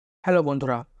Hello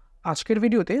বন্ধুরা, আজকের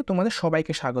ভিডিওতে তোমাদের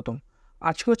সবাইকে স্বাগতম।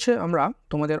 আজকে হচ্ছে আমরা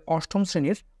তোমাদের অষ্টম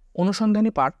শ্রেণীর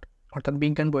অনুসন্ধানী পাঠ অর্থাৎ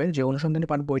বিজ্ঞান বইয়ের যে অনুসন্ধানী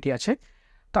পাঠ বইটি আছে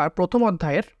তার প্রথম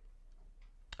অধ্যায়ের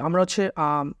আমরা হচ্ছে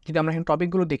যদি আমরা এখানে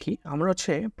টপিকগুলো দেখি, আমরা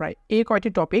হচ্ছে প্রায় এই কয়টি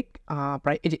টপিক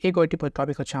প্রায় এই কয়টি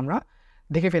টপিক হচ্ছে আমরা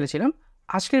দেখে ফেলেছিলাম।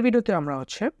 আজকের ভিডিওতে আমরা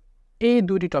হচ্ছে এই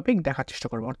দুটি টপিক দেখার চেষ্টা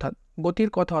করব, অর্থাৎ গতির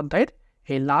কথা অধ্যায়ের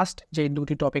এই লাস্ট যে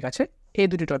দুটি টপিক আছে এই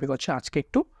দুটি টপিক হচ্ছে আজকে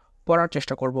একটু পড়ার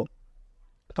চেষ্টা করব।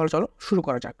 তাহলে চলো শুরু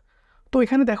করা যাক। তো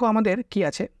এখানে দেখো আমাদের কি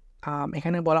আছে,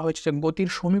 এখানে বলা হয়েছে যে গতির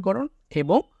সমীকরণ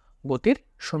এবং গতির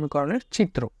সমীকরণের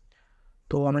চিত্র।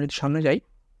 তো আমরা যদি সামনে যাই,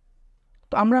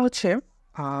 তো আমরা হচ্ছে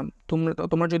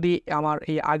তোমরা যদি আমার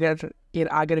এর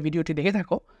আগের ভিডিওটি দেখে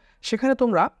থাকো, সেখানে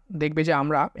তোমরা দেখবে যে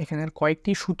আমরা এখানের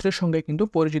কয়েকটি সূত্রের সঙ্গে কিন্তু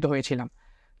পরিচিত হয়েছিলাম।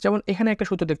 যেমন এখানে একটা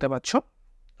সূত্র দেখতে পাচ্ছ,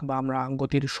 বা আমরা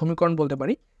গতির সমীকরণ বলতে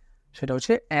পারি, সেটা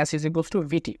হচ্ছে S ইজ ইকুয়ালস টু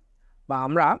ভিটি, বা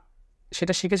আমরা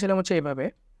সেটা শিখেছিলাম হচ্ছে এভাবে,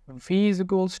 V is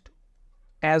equals to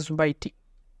S by T.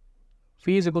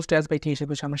 V is equals to S by T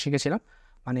হিসেবে আমরা শিখেছিলাম।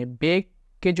 মানে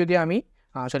বেগকে যদি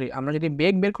আমরা যদি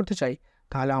বেগ বের করতে চাই,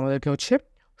 তাহলে আমাদেরকে হচ্ছে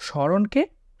সরণকে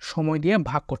সময় দিয়ে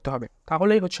ভাগ করতে হবে,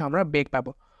 তাহলেই হচ্ছে আমরা বেগ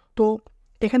পাবো। তো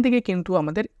এখান থেকে কিন্তু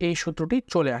আমাদের এই সূত্রটি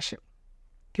চলে আসে।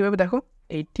 কীভাবে দেখো,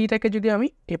 এই টিটাকে যদি আমি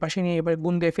এ পাশে নিয়ে এবার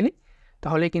গুণ দিয়ে ফেলি,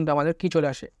 তাহলে কিন্তু আমাদের কি চলে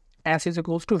আসে, এস ইজ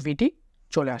ইকুয়ালস টু ভিটি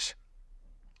চলে আসে।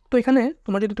 তো এখানে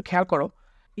তোমরা যদি একটু খেয়াল করো,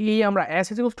 এই আমরা এস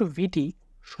ইজ ইকুয়ালস টু ভিটি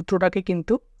সূত্রটাকে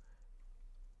কিন্তু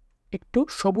একটু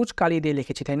সবুজ কালি দিয়ে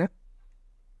লিখেছি, তাই না?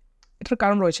 এটার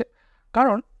কারণ রয়েছে,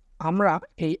 কারণ আমরা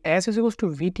এই এস ইজ ইকুয়ালস টু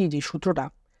ভিটি যে সূত্রটা,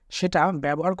 সেটা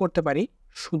ব্যবহার করতে পারি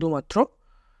শুধুমাত্র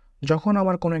যখন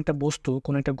আমার কোনো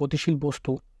একটা গতিশীল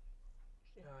বস্তু,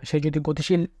 সে যদি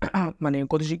গতিশীল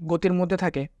গতির মধ্যে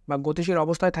থাকে বা গতিশীল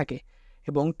অবস্থায় থাকে,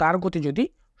 এবং তার গতি যদি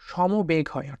সমবেগ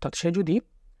হয়, অর্থাৎ সে যদি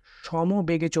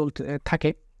সমবেগে চলতে থাকে,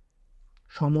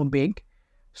 সমবেগ।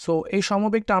 সো এই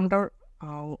সমবেগ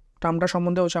টার্মটা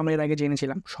সম্বন্ধে হচ্ছে আমরা এর আগে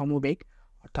জেনেছিলাম। সমবেগ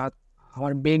অর্থাৎ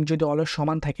আমার বেগ যদি অলস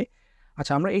সমান থাকে।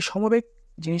 আচ্ছা, আমরা এই সমবেগ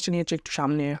জিনিসটা নিয়ে হচ্ছে একটু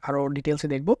সামনে আরও ডিটেলসে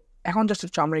দেখব। এখন জাস্ট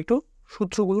হচ্ছে আমরা একটু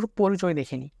সূত্রগুলোর পরিচয়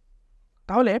দেখে নিই।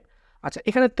 তাহলে আচ্ছা,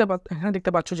 এখানে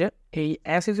দেখতে পাচ্ছ যে এই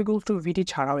এস ইজ ইকুয়ালস টু ভিটি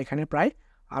ছাড়াও এখানে প্রায়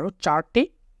আরও 4টি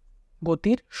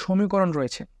গতির সমীকরণ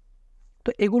রয়েছে। তো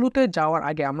এগুলোতে যাওয়ার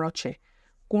আগে আমরা হচ্ছে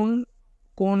কোন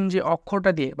কোন যে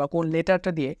অক্ষরটা দিয়ে বা কোন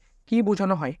লেটারটা দিয়ে কি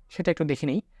বোঝানো হয় সেটা একটু দেখে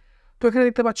নিই। তো এখানে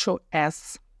দেখতে পাচ্ছ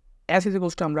এস ইজ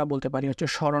ইকুয়ালস টু আমরা বলতে পারি হচ্ছে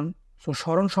সরণ। সো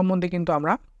সরণ সম্বন্ধে কিন্তু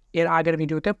আমরা এর আগের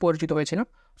ভিডিওতে পরিচিত হয়েছিলাম।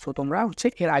 সো তোমরা হচ্ছে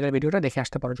এর আগের ভিডিওটা দেখে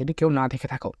আসতে পারো যদি কেউ না দেখে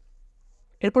থাকো।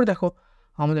 এরপর দেখো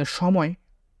আমাদের সময়,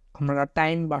 আমরা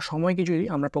টাইম বা সময়কে যদি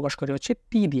আমরা প্রকাশ করি হচ্ছে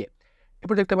টি দিয়ে।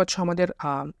 এরপর দেখতে পাচ্ছ আমাদের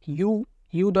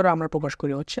ইউ দ্বারা আমরা প্রকাশ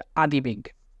করি হচ্ছে আদিবেগ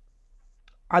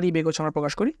হচ্ছে আমরা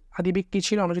প্রকাশ করি। আদিবেগ কী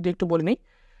ছিল আমরা যদি একটু বলে নিই।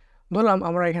 ধরলাম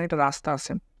আমরা এখানে একটা রাস্তা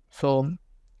আছে। সো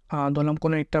ধরলাম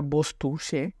কোনো একটা বস্তু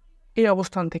সে এই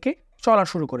অবস্থান থেকে চলা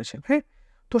শুরু করেছে, হ্যাঁ।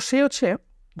 তো সে হচ্ছে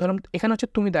ধরলাম এখানে হচ্ছে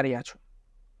তুমি দাঁড়িয়ে আছো।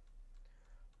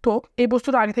 তো এই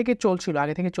বস্তুটা আগে থেকে চলছিল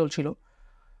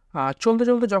চলতে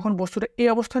চলতে যখন বস্তুটা এই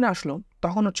অবস্থানে আসলো,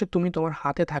 তখন হচ্ছে তুমি তোমার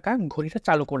হাতে থাকা ঘড়িটা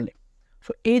চালু করলে।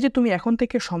 সো এই যে তুমি এখন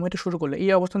থেকে সময়টা শুরু করলে,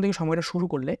 এই অবস্থান থেকে সময়টা শুরু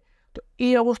করলে, তো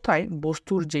এই অবস্থায়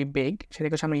বস্তুর যে বেগ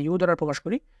সেটাকে হচ্ছে আমরা ইউ দ্বারা প্রকাশ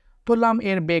করি। ধরলাম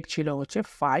এর বেগ ছিল হচ্ছে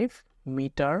 5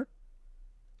 মিটার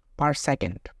পার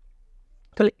সেকেন্ড।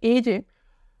 তাহলে এই যে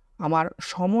আমার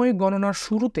সময় গণনার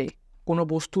শুরুতে কোনো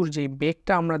বস্তুর যে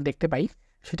বেগটা আমরা দেখতে পাই,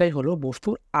 সেটাই হলো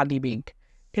বস্তুর আদি বেগ।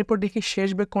 এরপর দেখি শেষ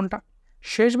বেগ কোনটা।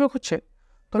 শেষ বেগ হচ্ছে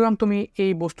ধরলাম তুমি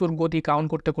এই বস্তুর গতি কাউন্ট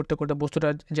করতে করতে করতে বস্তুটা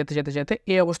যেতে যেতে যেতে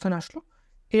এই অবস্থানে আসলো।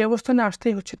 এই অবস্থানে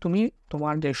আসতেই হচ্ছে তুমি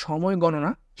তোমার যে সময়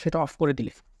গণনা সেটা অফ করে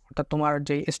দিলে, অর্থাৎ তোমার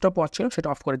যে স্টপ ওয়াচ ছিল সেটা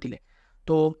অফ করে দিলে।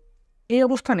 তো এই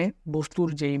অবস্থানে বস্তুর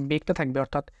যেই বেগটা থাকবে,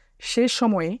 অর্থাৎ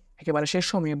একেবারে শেষ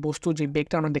সময়ে বস্তুর যে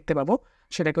বেগটা আমরা দেখতে পাবো,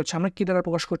 সেটাকে হচ্ছে আমরা কী দ্বারা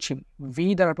প্রকাশ করছি, ভি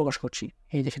দ্বারা প্রকাশ করছি।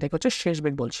 এই যে সেটাকে হচ্ছে শেষ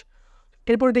বেগ বলছি।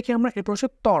 এরপরে দেখি আমরা, এরপর হচ্ছে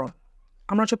ত্বরণ।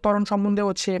 আমরা হচ্ছে ত্বরণ সম্বন্ধে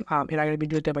হচ্ছে এর আগের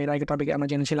ভিডিওতে বা এর আগের টপিকে আমরা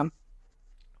জেনেছিলাম।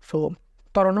 সো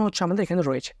ত্বরণও হচ্ছে আমাদের এখানে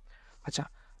রয়েছে। আচ্ছা,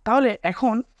 তাহলে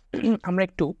এখন আমরা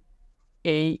একটু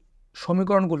এই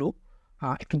সমীকরণগুলো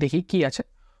একটু দেখি কি আছে।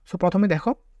 সো প্রথমে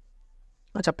দেখো,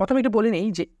 আচ্ছা প্রথমে একটু বলে নিই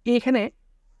যে এখানে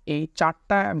এই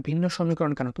 4টা ভিন্ন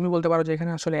সমীকরণ কেন। তুমি বলতে পারো যে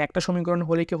এখানে আসলে একটা সমীকরণ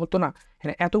হলে কি হতো না,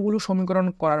 এখানে এতগুলো সমীকরণ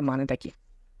করার মানেটা কি?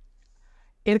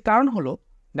 এর কারণ হলো,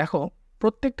 দেখো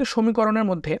প্রত্যেকটা সমীকরণের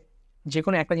মধ্যে যে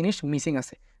কোনো একটা জিনিস মিসিং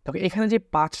আছে। দেখো এখানে যে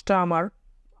 5টা আমার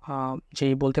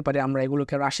যেই বলতে পারি আমরা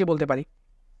এগুলোকে রাশি বলতে পারি,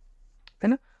 তাই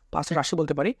না? 5টা রাশি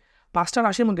বলতে পারি। 5টা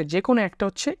রাশির মধ্যে যে কোনো একটা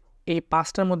হচ্ছে এই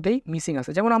 5টার মধ্যেই মিসিং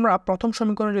আছে। যেমন আমরা প্রথম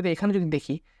সমীকরণ যদি এখানে যদি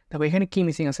দেখি, দেখো এখানে কি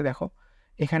মিসিং আছে। দেখো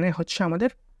এখানে হচ্ছে আমাদের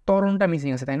ত্বরণটা মিসিং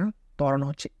আছে, তাই না? ত্বরণ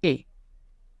হচ্ছে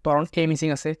ত্বরণ এ মিসিং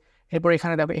আছে। এরপর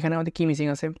এখানে দেখো এখানে আমাদের কি মিসিং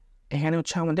আছে, এখানে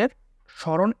হচ্ছে আমাদের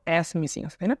স্মরণ অ্যাস মিসিং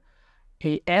আছে, তাই না?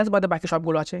 এই অ্যাস বাদে বাকি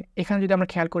সবগুলো আছে। এখানে যদি আমরা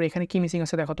খেয়াল করি এখানে কি মিসিং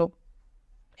আছে দেখো তো,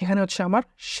 এখানে হচ্ছে আমার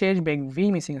শেষ বেগ ভি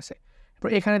মিসিং আছে। এরপর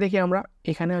এখানে দেখি আমরা,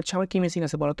 এখানে হচ্ছে আমার কি মিসিং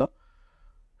আছে বলতো,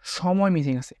 সময়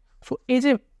মিসিং আছে। সো এই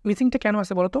যে মিসিংটা কেন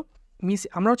আছে বলতো,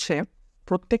 আমরা হচ্ছে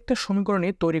প্রত্যেকটা সমীকরণে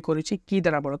তৈরি করেছি কি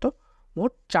দ্বারা বলতো,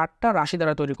 মোট 4টা রাশি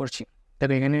দ্বারা তৈরি করছি।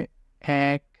 দেখো এখানে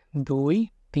 1 2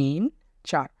 3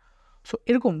 4। সো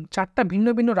এরকম 4টা ভিন্ন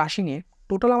ভিন্ন রাশি নিয়ে,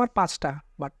 টোটাল আমার 5টা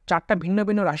বা 4টা ভিন্ন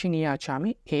ভিন্ন রাশি নিয়ে আছে আমি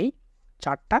এই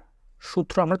 4টা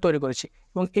সূত্র আমরা তৈরি করেছি।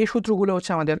 এবং এই সূত্রগুলো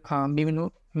হচ্ছে আমাদের বিভিন্ন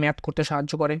ম্যাথ করতে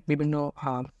সাহায্য করে, বিভিন্ন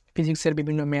ফিজিক্সের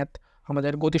বিভিন্ন ম্যাথ,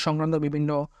 আমাদের গতি সংক্রান্ত বিভিন্ন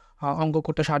অঙ্ক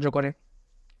করতে সাহায্য করে।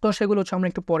 তো সেগুলো হচ্ছে আমরা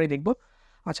একটু পরে দেখব।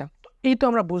 আচ্ছা, তো এই তো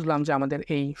আমরা বুঝলাম যে আমাদের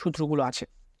এই সূত্রগুলো আছে।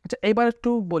 আচ্ছা, এবার একটু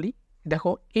বলি,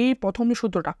 দেখো এই প্রথম যে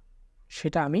সূত্রটা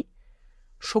সেটা আমি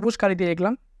সবুজ কালি দিয়ে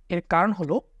লিখলাম। এর কারণ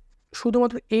হলো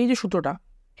শুধুমাত্র এই যে সূত্রটা,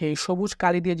 এই সবুজ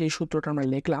কালি দিয়ে যে সূত্রটা আমরা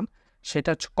লিখলাম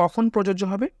সেটা কখন প্রযোজ্য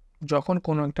হবে, যখন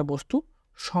কোনো একটা বস্তু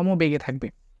সমবেগে থাকবে।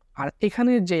 আর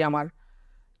এখানে যে আমার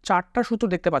 4টা সূত্র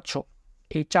দেখতে পাচ্ছ,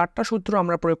 এই 4টা সূত্র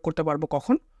আমরা প্রয়োগ করতে পারবো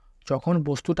কখন, যখন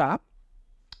বস্তুটা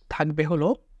থাকবে হলো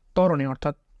ত্বরণে,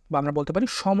 অর্থাৎ বা আমরা বলতে পারি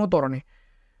সমত্বরণে,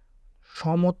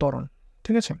 সমত্বরণ,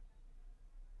 ঠিক আছে?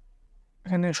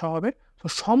 এখানে হবে। তো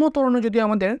সমত্বরণে যদি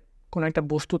আমাদের কোনো একটা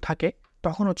বস্তু থাকে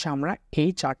তখন হচ্ছে আমরা এই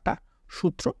 4টা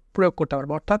সূত্র প্রয়োগ করতে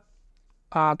পারবো। অর্থাৎ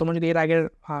তোমরা যদি এর আগের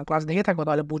ক্লাস দেখে থাকো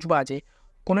তাহলে বুঝবা যে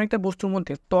কোনো একটা বস্তুর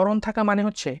মধ্যে ত্বরণ থাকা মানে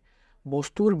হচ্ছে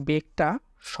বস্তুর বেগটা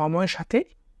সময়ের সাথে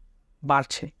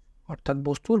বাড়ছে, অর্থাৎ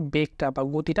বস্তুর বেগটা বা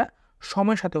গতিটা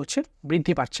সময়ের সাথে হচ্ছে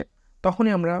বৃদ্ধি পাচ্ছে।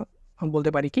 তখনই আমরা বলতে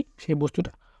পারি কি সেই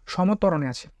বস্তুটা সমত্বরণে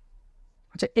আছে।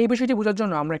 আচ্ছা, এই বিষয়টি বোঝার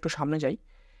জন্য আমরা একটু সামনে যাই।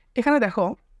 এখানে দেখো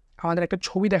আমাদের একটা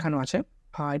ছবি দেখানো আছে,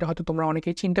 এটা হয়তো তোমরা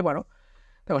অনেকেই চিনতে পারো।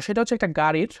 দেখো সেটা হচ্ছে একটা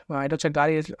গাড়ির, এটা হচ্ছে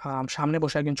গাড়ির সামনে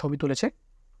বসে একজন ছবি তুলেছে।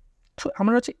 তো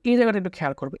আমরা হচ্ছে এই জায়গাটা একটু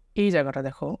খেয়াল করবে, এই জায়গাটা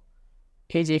দেখো,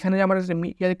 এই যে এখানে যে আমরা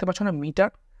দেখতে পাচ্ছ না মিটার,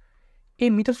 এই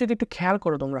মিটার যদি একটু খেয়াল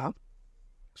করো তোমরা,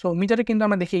 সো মিটারে কিন্তু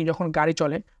আমরা দেখি যখন গাড়ি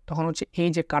চলে তখন হচ্ছে এই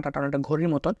যে কাঁটাটা একটা ঘড়ির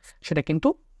মতন সেটা কিন্তু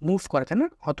মুভ করে, তাই না?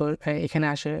 হয়তো এখানে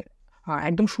আসে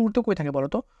একদম শুরুতে কই থাকে বলো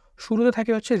তো, শুরুতে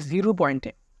থাকে হচ্ছে 0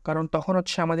 পয়েন্টে, কারণ তখন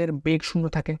হচ্ছে আমাদের বেগ শূন্য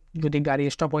থাকে যদি গাড়ি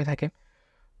স্টপ হয়ে থাকে।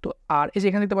 তো আর এই যে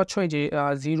এখানে দেখতে পাচ্ছ এই যে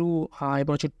 0,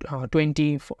 এবার হচ্ছে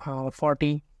 20,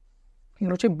 40,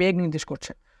 এগুলো হচ্ছে বেগ নির্দেশ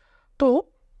করছে। তো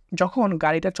যখন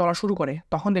গাড়িটা চলা শুরু করে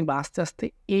তখন দেখবা আস্তে আস্তে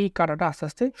এই কাঁটাটা আস্তে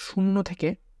আস্তে শূন্য থেকে,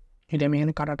 যদি আমি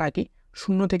এখানে কাঁটাটা আঁকি,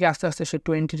 শূন্য থেকে আস্তে আস্তে সে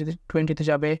 20-তে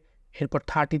যাবে, এরপর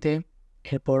 30-তে,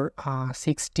 এরপর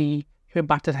 60, এভাবে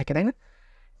বাড়তে থাকে, তাই না?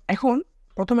 এখন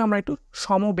প্রথমে আমরা একটু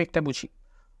সমবেগটা বুঝি।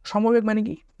 সমবেগ মানে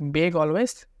কি, বেগ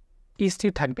অলওয়েজ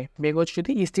স্থির থাকবে, বেগ হচ্ছে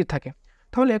যদি স্থির থাকে,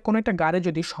 তাহলে কোনো একটা গাড়ি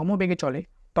যদি সমবেগে চলে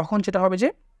তখন যেটা হবে যে,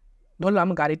 ধরলাম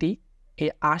গাড়িটি এই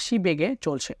 80 বেগে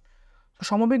চলছে,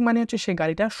 সমবেগ মানে হচ্ছে সেই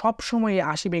গাড়িটা সবসময় এই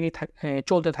 80 বেগে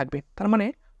চলতে থাকবে। তার মানে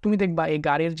তুমি দেখবা এই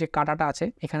গাড়ির যে কাঁটাটা আছে,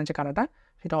 এখানে যে কাঁটাটা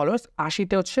সেটা অলওয়েজ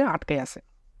 80-তে হচ্ছে আটকে আছে।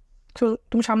 তো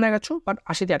তুমি সামনে আগাচ্ছ বাট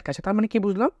 80-তে আটকে আছে, তার মানে কি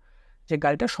বুঝলাম, যে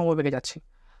গাড়িটা সমবেগে যাচ্ছে।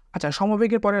 আচ্ছা,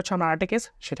 সমবেগের পরে হচ্ছে আমরা আরেকটা কেস,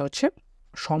 সেটা হচ্ছে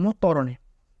সমত্বরণে।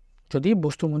 যদি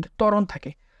বস্তুর মধ্যে ত্বরণ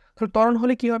থাকে, তাহলে ত্বরণ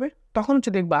হলে কি হবে, তখন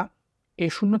হচ্ছে দেখবা এই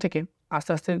শূন্য থেকে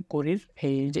আস্তে আস্তে গড়ির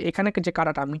এই যে এখানে যে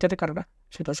কাঁটাটা, মিটারের কাঁটাটা,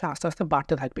 সেটা হচ্ছে আস্তে আস্তে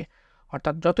বাড়তে থাকবে।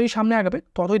 অর্থাৎ যতই সামনে আগাবে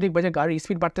ততই দেখবে যে গাড়ির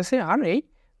স্পিড বাড়তেছে আর এই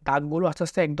দাগগুলো আস্তে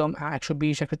আস্তে একদম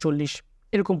 120, 140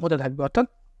 এরকম হতে থাকবে, অর্থাৎ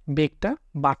বেগটা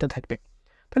বাড়তে থাকবে।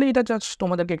 তাহলে এটা জাস্ট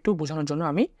তোমাদেরকে একটু বোঝানোর জন্য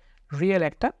আমি রিয়েল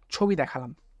একটা ছবি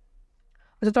দেখালাম।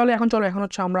 আচ্ছা, তাহলে এখন চলো, এখন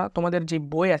হচ্ছে আমরা তোমাদের যে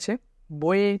বই আছে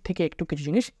বইয়ে থেকে একটু কিছু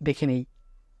জিনিস দেখে নেই।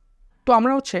 তো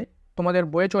আমরা হচ্ছে তোমাদের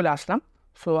বইয়ে চলে আসলাম।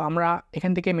 সো আমরা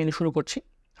এখান থেকে মেনে শুরু করছি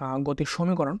গতির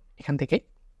সমীকরণ এখান থেকে।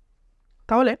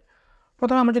 তাহলে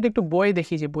প্রথমে আমরা যদি একটু বই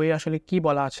দেখি যে বইয়ে আসলে কি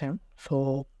বলা আছে। সো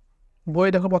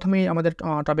বইয়ে দেখো প্রথমেই আমাদের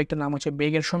টপিকটার নাম হচ্ছে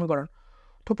বেগের সমীকরণ।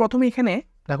 তো প্রথমে এখানে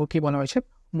দেখো কি বলা হয়েছে,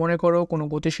 মনে করো কোনো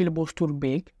গতিশীল বস্তুর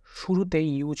বেগ শুরুতে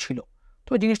ইউ ছিল।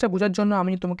 তো জিনিসটা বোঝার জন্য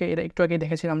আমি তোমাকে এটা একটু আগে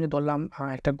দেখেছিলাম যে ধরলাম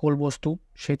একটা গোল বস্তু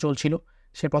সে চলছিল,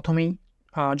 সে প্রথমেই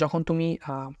যখন তুমি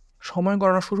সময়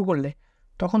গণনা শুরু করলে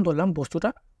তখন ধরলাম বস্তুটা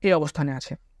এই অবস্থানে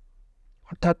আছে,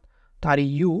 অর্থাৎ তার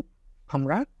ইউ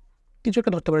আমরা কিছু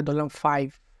একটা ধরতে পারি, ধরলাম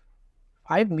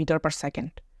 5 মিটার পার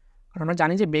সেকেন্ড। কারণ আমরা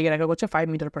জানি যে বেগের একক হচ্ছে 5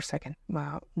 মিটার পার সেকেন্ড, বা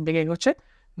বেগের একক হচ্ছে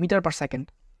মিটার পার সেকেন্ড।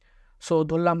 সো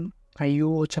ধরলাম ইউ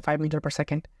হচ্ছে 5 মিটার পার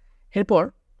সেকেন্ড। এরপর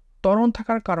ত্বরণ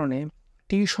থাকার কারণে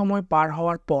টি সময় পার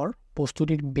হওয়ার পর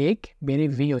বস্তুটির বেগ বেড়ে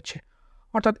ভি হচ্ছে,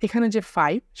 অর্থাৎ এখানে যে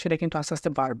 5 সেটা কিন্তু আস্তে আস্তে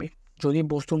বাড়বে যদি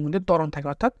বস্তুর মধ্যে ত্বরণ থাকে,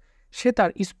 অর্থাৎ সে তার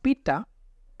স্পিডটা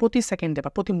প্রতি সেকেন্ডে বা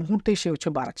প্রতি মুহূর্তেই সে হচ্ছে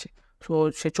বাড়াচ্ছে। সো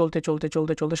সে চলতে চলতে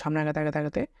চলতে চলতে সামনে আগাতে আগাতে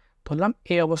আগাতে ধরলাম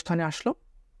এই অবস্থানে আসলো।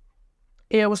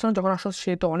 এই অবস্থানে যখন আসলো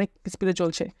সে তো অনেক স্পিডে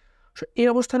চলছে, সো এই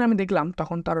অবস্থানে আমি দেখলাম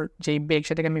তখন তার যেই বেগ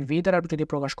সেটাকে আমি ভি দ্বারা যদি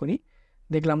প্রকাশ করি,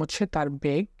 দেখলাম হচ্ছে তার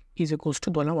বেগ ইজ ইকুয়ালস টু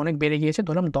ধরলাম অনেক বেড়ে গিয়েছে,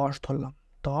 ধরলাম 10, ধরলাম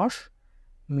 10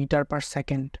 মিটার পার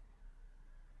সেকেন্ড,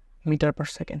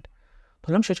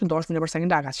 ধরলাম সে হচ্ছে 10 মিটার পার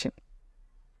সেকেন্ডে আগাচ্ছে।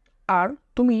 আর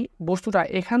তুমি বস্তুটা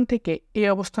এখান থেকে এই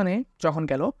অবস্থানে যখন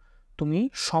গেল, তুমি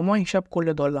সময় হিসাব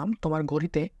করলে ধরলাম তোমার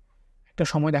ঘড়িতে একটা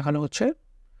সময় দেখালো হচ্ছে,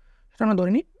 সেটা আমরা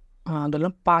ধরে নিই,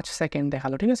 ধরলাম 5 সেকেন্ড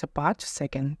দেখালো, ঠিক আছে, 5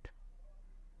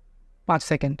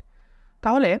 সেকেন্ড।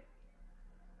 তাহলে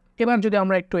এবার যদি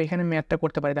আমরা একটু এখানে ম্যাথটা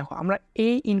করতে পারি, দেখো আমরা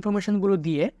এই ইনফরমেশনগুলো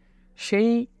দিয়ে সেই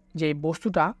যে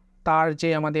বস্তুটা তার যে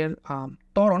আমাদের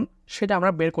ত্বরণ সেটা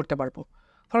আমরা বের করতে পারবো।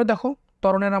 তাহলে দেখো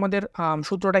ত্বরণের আমাদের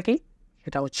সূত্রটা কি,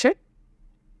 এটা হচ্ছে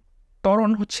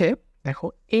ত্বরণ হচ্ছে দেখো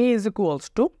এ is equals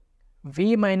to V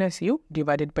minus U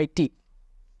divided by T.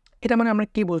 এটা মানে আমরা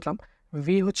কি বুঝলাম,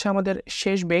 ভি হচ্ছে আমাদের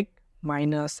শেষ বেগ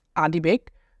মাইনাস আদি বেগ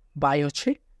বাই হচ্ছে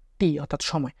টি অর্থাৎ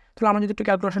সময়। তাহলে আমরা যদি একটু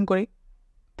ক্যালকুলেশন করি,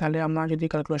 তাহলে আমরা যদি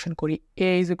ক্যালকুলেশন করি এ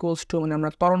ইজ ইকুয়ালস টু মানে আমরা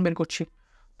ত্বরণ বের করছি,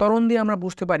 ত্বরণ দিয়ে আমরা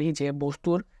বুঝতে পারি যে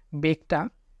বস্তুর বেগটা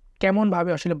কেমনভাবে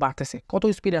আসলে বাড়তেছে, কত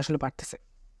স্পিডে আসলে বাড়তেছে।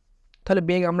 তাহলে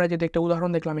বেগ আমরা যদি একটা উদাহরণ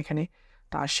দেখলাম এখানে,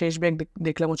 তার শেষ বেগ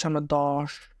দেখলাম হচ্ছে আমরা 10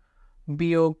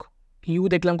 বিয়োগ ইউ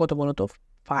দেখলাম কত বলো তো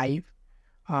 5,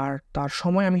 আর তার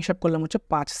সময় আমি হিসাব করলাম হচ্ছে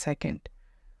 5 সেকেন্ড।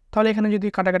 তাহলে এখানে যদি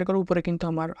কাটাকাটি করে উপরে কিন্তু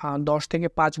আমার 10 থেকে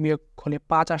 5 বিয়োগ হলে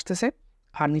 5 আসতেছে,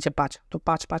 আর নিচে 5, তো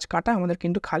 5 কাটা আমাদের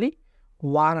কিন্তু খালি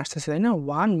 1 আসতেছে, তাই না,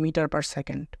 1 মিটার পার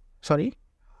সেকেন্ড। সরি,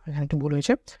 এখানে একটু ভুল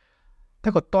হয়েছে।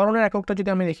 দেখো ত্বরণের এককটা যদি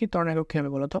আমি দেখি, ত্বরণের একক কী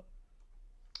হবে বলো তো,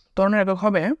 ত্বরণের একক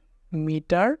হবে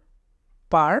metre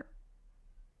per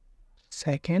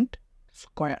second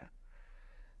square.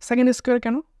 Second square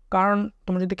কেন, কারণ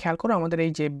তোমরা যদি খেয়াল করো আমাদের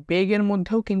এই যে বেগের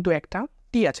মধ্যেও কিন্তু একটা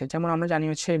টি আছে, যেমন আমরা জানি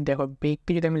হচ্ছে দেখো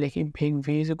বেগটি যদি আমি লিখি, বেগ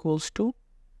V is equals to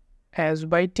S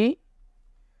by T,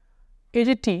 এই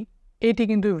যে টি, এই টি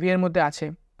কিন্তু ভি এর মধ্যে আছে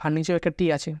আর নিচেও একটা টি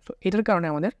আছে, তো এটার কারণে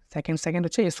আমাদের সেকেন্ড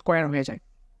হচ্ছে স্কোয়ার হয়ে যায়।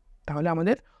 তাহলে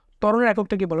আমাদের ত্বরণের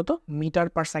এককটা কি বলতো, মিটার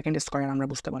পার সেকেন্ড স্কোয়ার আমরা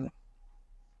বুঝতে পারলাম।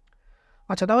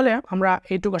 আচ্ছা, তাহলে আমরা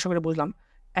এইটুকু আশা করে বুঝলাম।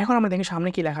 এখন আমরা দেখি সামনে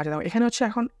কী লেখা আছে। দেখো এখানে হচ্ছে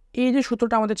এখন এই যে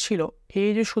সূত্রটা আমাদের ছিল, এই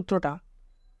যে সূত্রটা,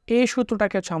 এই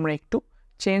সূত্রটাকে হচ্ছে আমরা একটু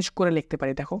চেঞ্জ করে লিখতে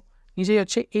পারি। দেখো নিজেই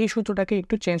হচ্ছে এই সূত্রটাকে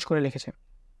একটু চেঞ্জ করে লিখেছে।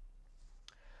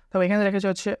 তবে এখানে লিখেছে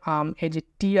হচ্ছে এই যে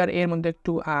টি আর এর মধ্যে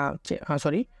একটু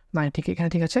সরি না, ঠিক এখানে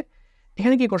ঠিক আছে।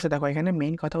 এখানে কী করছে দেখো, এখানে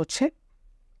মেইন কথা হচ্ছে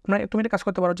আমরা তুমি একটা কাজ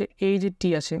করতে পারো যে এই যে টি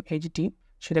আছে, এই যে টি,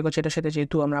 সেটাকে হচ্ছে এটার সাথে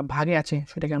যেহেতু আমরা ভাগে আছে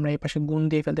সেটাকে আমরা এই পাশে গুণ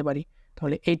দিয়ে ফেলতে পারি,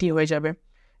 তাহলে এইটি হয়ে যাবে।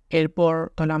 এরপর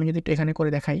তাহলে আমি যদি একটু এখানে করে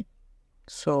দেখাই,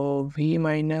 so V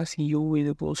minus you is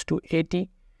equals to এটি।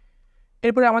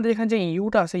 এরপরে আমাদের এখানে যে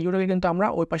ইউটা আছে, ইউটাকে কিন্তু আমরা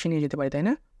ওই পাশে নিয়ে যেতে পারি, তাই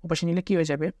না, ওই পাশে নিলে কী হয়ে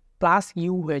যাবে, প্লাস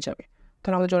ইউ হয়ে যাবে।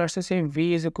 তাহলে আমাদের চলে আসতেছে V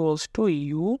is equals to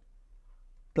you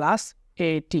plus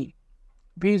এটি,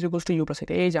 V is equals to you plus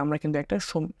এটি। এই যে আমরা কিন্তু একটা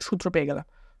সূত্র পেয়ে গেলাম।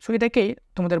 সো এটাকেই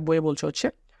তোমাদের বইয়ে বলছে হচ্ছে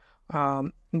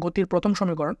গতির প্রথম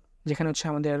সমীকরণ, যেখানে হচ্ছে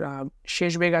আমাদের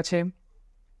শেষ বেগ আছে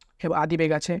এবং আদি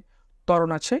বেগ আছে,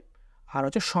 ত্বরণ আছে, আর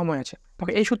হচ্ছে সময় আছে।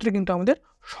 তবে এই সূত্রে কিন্তু আমাদের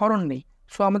স্মরণ নেই,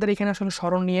 সো আমাদের এখানে আসলে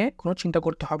স্মরণ নিয়ে কোনো চিন্তা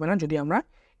করতে হবে না যদি আমরা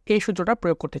এই সূত্রটা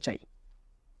প্রয়োগ করতে চাই।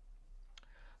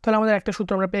 তাহলে আমাদের একটা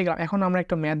সূত্র আমরা পেয়ে গেলাম। এখন আমরা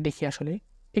একটা ম্যাথ দেখি, আসলে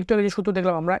একটু আগে যে সূত্র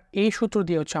দেখলাম আমরা, এই সূত্র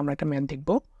দিয়ে হচ্ছে আমরা একটা ম্যাথ দেখব।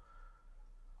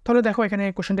 তাহলে দেখো এখানে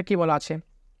কোশ্চেনটা কী বলা আছে,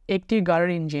 একটি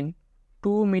গাড়ির ইঞ্জিন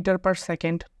 2 মিটার পার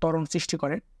সেকেন্ড ত্বরণ সৃষ্টি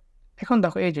করে। এখন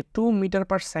দেখো এই যে 2 মিটার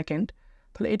পার সেকেন্ড,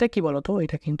 তাহলে এটা কি বলো তো,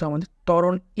 এটা কিন্তু আমাদের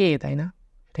ত্বরণ এ, তাই না,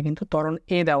 এটা কিন্তু ত্বরণ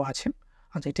এ দেওয়া আছে।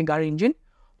 আচ্ছা, একটি গাড়ির ইঞ্জিন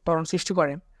ত্বরণ সৃষ্টি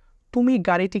করে, তুমি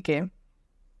গাড়িটিকে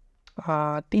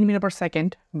 3 মিটার পার সেকেন্ড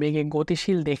বেগে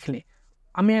গতিশীল দেখলে।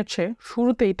 আমি হচ্ছে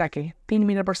শুরুতেই তাকে 3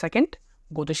 মিটার পার সেকেন্ড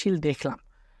গতিশীল দেখলাম,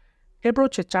 এরপর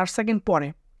হচ্ছে 4 সেকেন্ড পরে,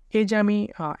 এই যে আমি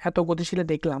এত গতিশীলে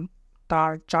দেখলাম,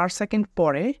 তার 4 সেকেন্ড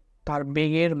পরে তার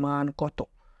বেগের মান কত।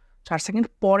 4 সেকেন্ড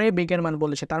পরে বেগের মান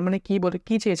বলেছে, তার মানে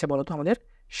কী চেয়েছে বলো তো, আমাদের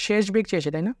শেষ বেগ চেয়েছে,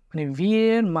 তাই না, মানে ভি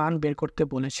এর মান বের করতে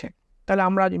বলেছে। তাহলে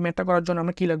আমরা ম্যাথটা করার জন্য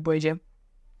আমরা কী লিখবো, এই যে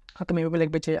তুমি এভাবে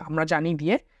লিখবে যে আমরা জানি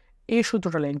দিয়ে এই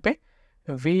সূত্রটা লিখবে,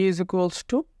 V is equals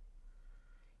to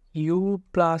you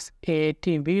plus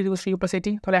এটি, V is equals to you plus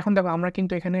এটি। তাহলে এখন দেখো আমরা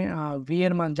কিন্তু এখানে ভি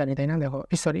এর মান জানি, তাই না, দেখো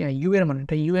সরি ইউ এর মান,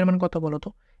 এটা ইউ এর মান কত বলো তো,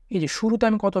 এই যে শুরুতে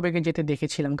আমি কত বেগে যেতে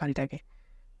দেখেছিলাম গাড়িটাকে,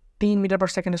 3 মিটার পার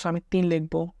সেকেন্ডে, সো আমি 3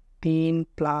 লিখবো, 3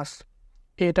 প্লাস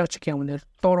এটা হচ্ছে কি আমাদের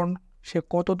ত্বরণ, সে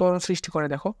কত ত্বরণ সৃষ্টি করে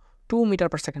দেখো 2 মিটার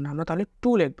পার সেকেন্ড, আমরা তাহলে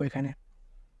 2 লিখবো এখানে।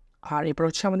 আর এরপর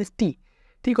হচ্ছে আমাদের টি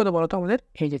কত বলো তো, আমাদের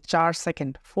এই যে 4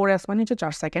 সেকেন্ড, 4s মানে হচ্ছে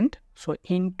 4 সেকেন্ড, সো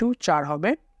ইন্টু 4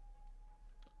 হবে।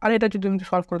 আর এটা যদি তুমি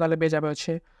সলভ করো তাহলে পেয়ে যাবে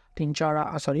হচ্ছে 3 4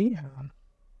 সরি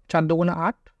 4 2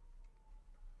 8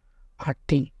 আর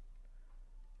 3,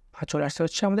 আর চলে আসছে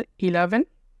হচ্ছে আমাদের 11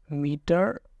 মিটার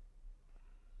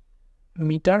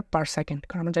মিটার পার সেকেন্ড,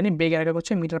 কারণ আমরা জানি বেগের একক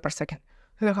হচ্ছে মিটার পার সেকেন্ড।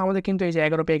 দেখো আমাদের কিন্তু এই যে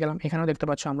 11 পেয়ে গেলাম, এখানেও দেখতে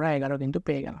পাচ্ছ আমরা 11 কিন্তু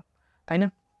পেয়ে গেলাম, তাই না?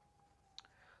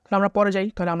 তাহলে আমরা পরে যাই,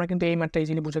 তাহলে আমরা কিন্তু এই ম্যাথটা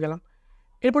ইজিলি বুঝে গেলাম।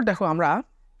 এরপর দেখো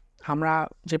আমরা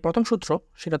যে প্রথম সূত্র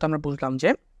সেটা তো আমরা বুঝলাম যে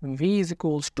v is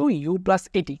equals to you plus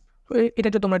এটি। তো এটা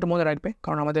তো তোমরা একটু মনে রাখবে,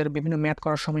 কারণ আমাদের বিভিন্ন ম্যাথ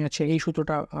করার সময় হচ্ছে এই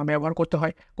সূত্রটা ব্যবহার করতে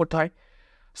হয়।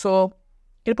 সো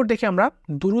এরপর দেখি আমরা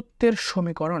দূরত্বের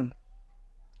সমীকরণ।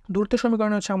 দূরত্বের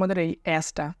সমীকরণ হচ্ছে আমাদের এই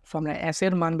অ্যাসটা। সো আমরা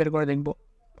অ্যাসের মান বের করে দেখব,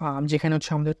 যেখানে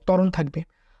হচ্ছে আমাদের ত্বরণ থাকবে।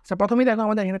 আচ্ছা, প্রথমেই দেখো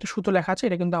আমাদের এখানে একটা সূত্র লেখা আছে,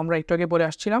 এটা কিন্তু আমরা একটু আগে বলে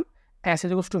আসছিলাম, অ্যাস ইজ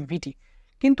ইকুয়ালস টু ভিটি।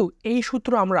 কিন্তু এই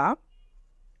সূত্র আমরা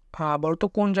বলতো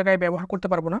কোন জায়গায় ব্যবহার করতে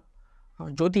পারবো না?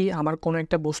 যদি আমার কোনো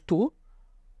একটা বস্তু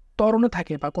ত্বরণে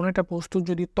থাকে বা কোনো একটা বস্তু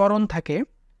যদি ত্বরণ থাকে,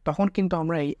 তখন কিন্তু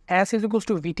আমরা এই অ্যাস ইজ ইকুয়ালস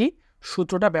টু ভিটি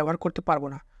সূত্রটা ব্যবহার করতে পারবো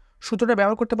না। সূত্রটা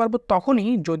ব্যবহার করতে পারবো তখনই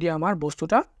যদি আমার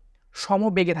বস্তুটা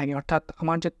সমবেগে থাকে, অর্থাৎ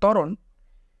আমার যে ত্বরণ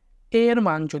এর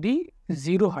মান যদি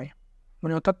 0 হয়,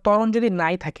 মানে অর্থাৎ ত্বরণ যদি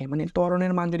নাই থাকে, মানে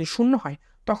ত্বরণের মান যদি 0 হয়,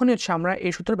 তখনই হচ্ছে আমরা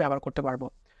এই সূত্র ব্যবহার করতে পারবো।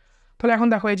 তাহলে এখন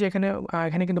দেখো এই যে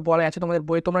এখানে কিন্তু বলা আছে, তোমাদের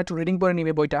বই তোমরা একটু রিডিং করে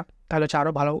নিবে বইটা, তাহলে হচ্ছে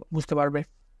আরও ভালো বুঝতে পারবে।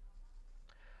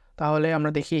 তাহলে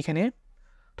আমরা দেখি এখানে,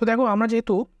 তো দেখো আমরা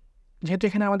যেহেতু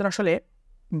এখানে আমাদের আসলে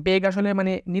বেগ আসলে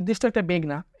মানে নির্দিষ্ট একটা বেগ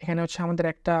না, এখানে হচ্ছে আমাদের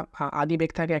একটা আদি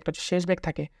বেগ থাকে, একটা হচ্ছে শেষ বেগ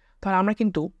থাকে। তাহলে আমরা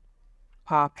কিন্তু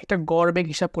একটা গড় বেগ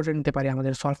হিসাব করে নিতে পারি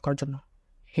আমাদের সলভ করার জন্য,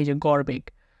 এই যে গড় বেগ।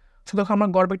 সো দেখো আমরা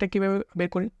গড় বেগটা কীভাবে বের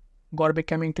করি? গড়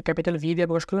বেগকে আমি একটু ক্যাপিটাল ভি দিয়ে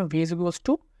প্রকাশ করলাম, V is equals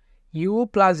to you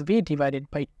plus b divided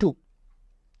by 2।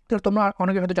 তো তোমরা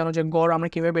অনেকে হয়তো জানো যে গড় আমরা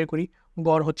কীভাবে বের করি।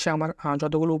 গড় হচ্ছে আমার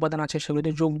যতগুলো উপাদান আছে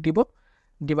সেগুলোতে যোগ দিব,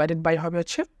 ডিভাইডেড বাই হবে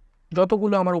হচ্ছে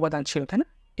যতগুলো আমার উপাদান ছিল, তাই না?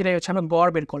 এটাই হচ্ছে আমরা গড়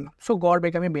বের করলাম। সো গড়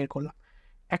বেগ আমি বের করলাম।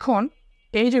 এখন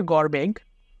এই যে গড় বেগ,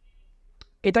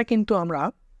 এটা কিন্তু আমরা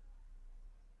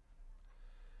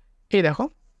এই দেখো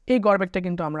এই গড় বেগটা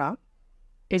কিন্তু আমরা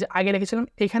এই যে আগে লিখেছিলাম,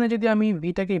 এখানে যদি আমি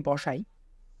ভিটাকে বসাই,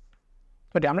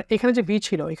 আমরা এখানে যে ভি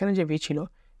ছিল,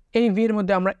 এই ভির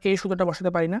মধ্যে আমরা এই সূত্রটা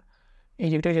বসাতে পারি না। এই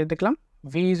যেটা দেখলাম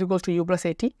V is equals to you plus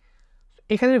এটি,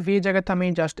 এখানে ভি এর জায়গাতে আমি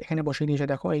জাস্ট এখানে বসিয়ে দিয়েছি।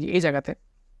 দেখো এই জায়গাতে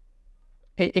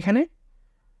এখানে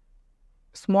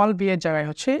স্মল ভি এর জায়গায়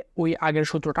হচ্ছে ওই আগের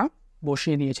সূত্রটা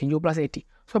বসিয়ে দিয়েছি, ইউ প্লাস এটি।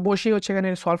 সো বসিয়ে হচ্ছে এখানে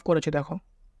সলভ করেছি। দেখো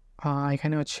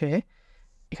এখানে হচ্ছে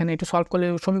এখানে একটু সলভ করলে,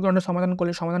 সমীকরণটা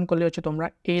সমাধান করলে হচ্ছে তোমরা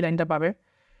এই লাইনটা পাবে।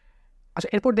 আচ্ছা,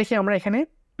 এরপর দেখি আমরা এখানে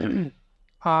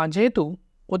যেহেতু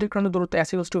অতিক্রান্ত দূরত্ব as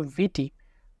equals to VT,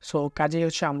 so কাজে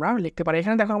হচ্ছে আমরা লিখতে পারি,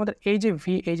 এখানে দেখো আমাদের এই যে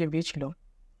ভি ছিল,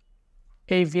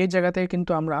 এই ভি এর জায়গাতে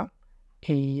কিন্তু আমরা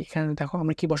এখানে দেখো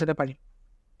আমরা কি বসাতে পারি,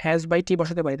 অ্যাস বাই টি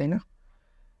বসাতে পারি, তাই না?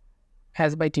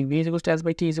 As by T, V is equals to as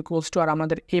by T is equals to, আর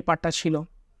আমাদের এই পার্টটা ছিল,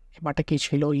 এই পার্টটা কী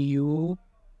ছিল, ইউ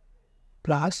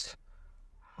প্লাস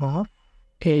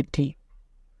এটি।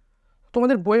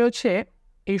 তোমাদের বই হচ্ছে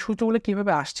এই সূত্রগুলো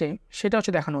কীভাবে আসছে সেটা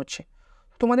হচ্ছে দেখানো হচ্ছে।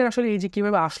 তোমাদের আসলে এই যে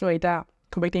কীভাবে আসলো এটা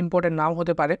খুব একটা ইম্পর্টেন্ট নাও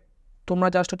হতে পারে, তোমরা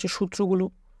জাস্ট হচ্ছে সূত্রগুলো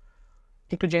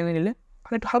একটু জেনে নিলে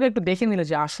আর একটু হালকা একটু দেখে নিলে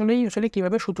যে আসলে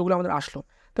কীভাবে সূত্রগুলো আমাদের আসলো।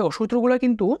 দেখো সূত্রগুলো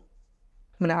কিন্তু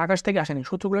মানে আকাশ থেকে আসেনি,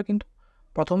 সূত্রগুলো কিন্তু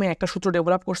প্রথমে একটা সূত্র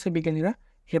ডেভেলপ করছে বিজ্ঞানীরা,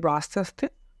 এরপর আস্তে আস্তে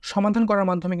সমাধান করার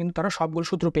মাধ্যমে কিন্তু তারা সবগুলো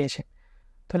সূত্র পেয়েছে।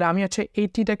 তাহলে আমি হচ্ছে এই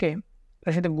টিটাকে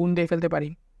তার সাথে গুণ দিয়ে ফেলতে পারি,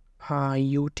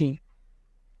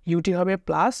 ইউটি হবে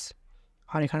প্লাস,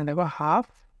 আর এখানে দেখো হাফ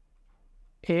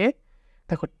এ,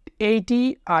 দেখো এইটি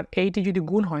আর এইটি যদি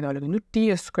গুণ হয় তাহলে কিন্তু টি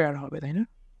স্কোয়ার হবে, তাই না?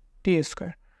 টি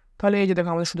স্কোয়ার। তাহলে এই যে দেখো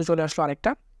আমাদের শুধু চলে আসলো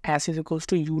আরেকটা, as is equals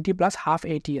to UT plus half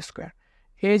এটি স্কোয়ার।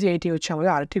 এই যে এইটি হচ্ছে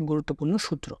আমাদের আরেকটি গুরুত্বপূর্ণ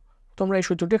সূত্র, তোমরা এই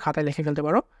সূত্রটি খাতায় লিখে ফেলতে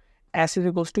পারো, as is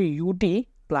equals to UT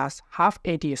plus half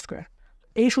এটি স্কোয়ার।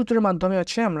 এই সূত্রের মাধ্যমে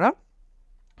হচ্ছে আমরা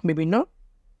বিভিন্ন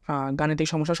গাণিতিক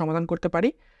সমস্যার সমাধান করতে পারি।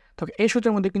 তো এই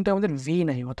সূত্রের মধ্যে কিন্তু আমাদের ভি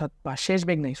নাই, অর্থাৎ বা শেষ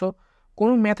বেগ নেই। সো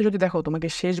কোনো ম্যাথে যদি দেখো তোমাকে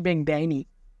শেষ বেগ দেয়নি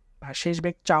বা শেষ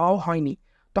বেগ চাওয়াও হয়নি,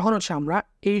 তখন হচ্ছে আমরা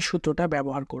এই সূত্রটা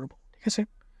ব্যবহার করব, ঠিক আছে?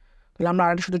 তাহলে আমরা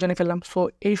আরেকটা সূত্র জেনে ফেললাম। সো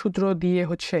এই সূত্র দিয়ে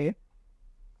হচ্ছে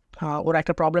ওরা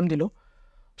একটা প্রবলেম দিল।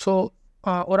 সো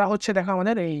ওরা হচ্ছে দেখো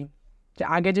আমাদের এই যে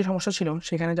আগে যে সমস্যা ছিল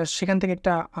সেখান থেকে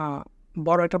একটা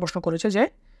বড় একটা প্রশ্ন করেছে, যে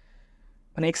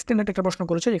মানে এক্সটেন্ডেড একটা প্রশ্ন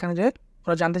করেছে, যেখানে যে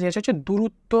ওরা জানতে চেয়েছে হচ্ছে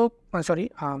দূরত্ব,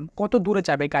 কত দূরে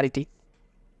যাবে গাড়িটি।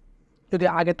 যদি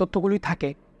আগের তথ্যগুলি থাকে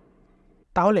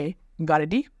তাহলে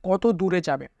গাড়িটি কত দূরে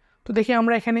যাবে। তো দেখি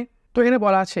আমরা এখানে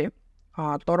বলা আছে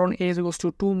ত্বরণ এ is equals to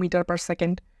 2 metre per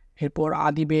second, এরপর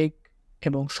আদি বেগ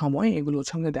এবং সময় এগুলো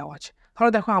হচ্ছে আমাদের দেওয়া আছে।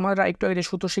 তাহলে দেখো আমরা একটু আগে যে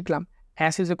সূত্র শিখলাম,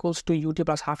 as is equals to UT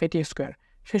plus half এটি স্কোয়ার,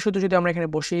 সেই সূত্র যদি আমরা এখানে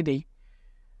বসিয়ে দিই,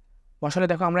 বসালে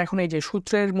দেখো আমরা এখন এই যে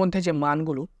সূত্রের মধ্যে যে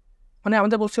মানগুলো, মানে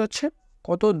আমাদের বলছে হচ্ছে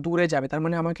কত দূরে যাবে, তার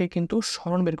মানে আমাকে কিন্তু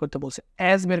সরণ বের করতে বলছে,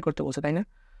 অ্যাস বের করতে বলছে, তাই না?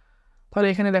 তাহলে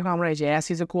এখানে দেখো আমরা এই যে অ্যাস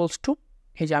ইজ ইকুয়ালস টু,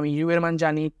 এই যে আমি ইউ এর মান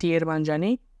জানি, টি এর মান জানি,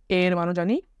 এ এর মানও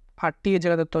জানি, আর টি এর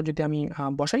জায়গাতে তো যদি আমি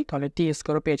বসাই তাহলে টি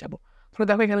স্কোয়ারও পেয়ে যাবো। তাহলে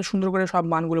দেখো এখানে সুন্দর করে সব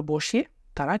মানগুলো বসিয়ে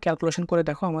তারা ক্যালকুলেশন করে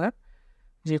দেখো আমাদের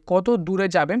যে কত দূরে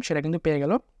যাবেন সেটা কিন্তু পেয়ে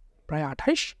গেল প্রায়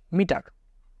 28 মিটার।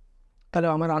 তাহলে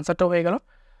আমার আনসারটাও হয়ে গেল।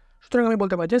 সুতরাং আমি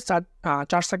বলতে পারি যে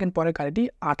 4 সেকেন্ড পরে গাড়িটি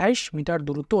 28 মিটার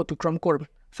দূরত্ব অতিক্রম করবে।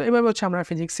 সো এভাবে হচ্ছে আমরা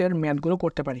ফিজিক্সের ম্যাথগুলো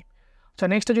করতে পারি। আচ্ছা,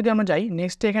 নেক্সটে যদি আমরা যাই,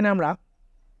 নেক্সটে এখানে আমরা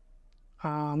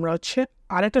হচ্ছে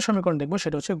আরেকটা সমীকরণ দেখব,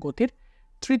 সেটা হচ্ছে গতির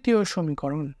তৃতীয়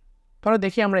সমীকরণ। তাহলে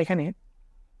দেখি আমরা এখানে,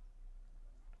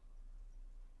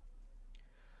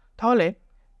 তাহলে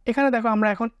এখানে দেখো আমরা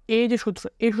এখন এই যে সূত্র,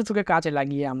 এই সূত্রকে কাজে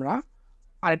লাগিয়ে আমরা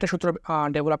আরেকটা সূত্র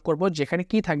ডেভেলপ করব, যেখানে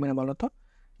কি থাকবে না বলতো,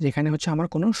 যেখানে হচ্ছে আমার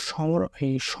কোনো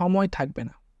সময় থাকবে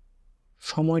না,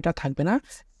 সময়টা থাকবে না,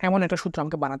 এমন একটা সূত্র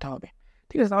আমাকে বানাতে হবে।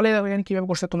 ঠিক আছে, তাহলে এখানে কীভাবে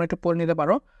করছে তোমরা একটু পড়ে নিতে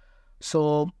পারো। সো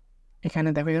এখানে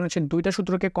দেখো এখানে হচ্ছে দুইটা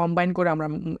সূত্রকে কম্বাইন করে আমরা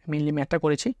মেনলি ম্যাথটা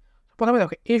করেছি। প্রথমে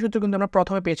দেখো এই সূত্র কিন্তু আমরা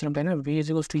প্রথমে পেয়েছিলাম, তাই না, v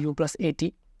 = u + at।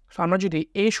 সো আমরা যদি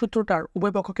এই সূত্রটার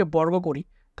উভয় পক্ষকে বর্গ করি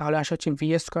তাহলে আসে হচ্ছে v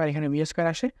স্কোয়ার, এখানে v স্কোয়ার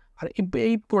আসে, আর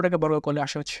এই পুরোটাকে বর্গ করলে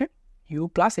আসে হচ্ছে u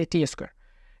 + at স্কোয়ার।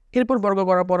 এরপর বর্গ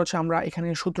করার পর হচ্ছে আমরা এখানে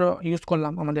সূত্র ইউজ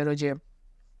করলাম আমাদের ওই যে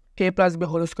a + b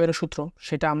হোল স্কোয়ারের সূত্র,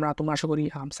 সেটা আমরা তোমরা আশা করি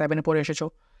 7-এ পড়ে এসেছো।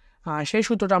 সেই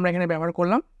সূত্রটা আমরা এখানে ব্যবহার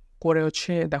করলাম, করে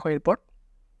হচ্ছে দেখো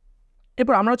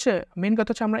এরপর আমরা হচ্ছে মেন কথা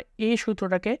হচ্ছে আমরা এই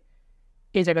সূত্রটাকে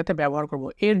এই জায়গাতে ব্যবহার করব।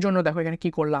 এর জন্য দেখো এখানে কি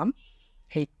করলাম,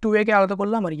 এই 2a-কে আলাদা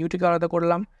করলাম আর u-কে আলাদা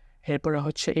করলাম। এরপরে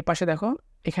হচ্ছে এই পাশে দেখো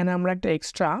এখানে আমরা একটা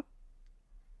এক্সট্রা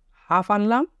হাফ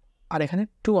আনলাম আর এখানে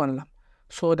 2 আনলাম।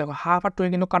 সো দেখো হাফ আর 2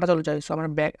 কিন্তু কাটা চলে যায়, সো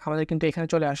আমাদের কিন্তু এখানে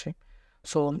চলে আসে।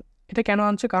 সো এটা কেন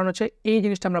আনছে, কারণ হচ্ছে এই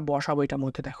জিনিসটা আমরা বসাবো এটার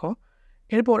মধ্যে। দেখো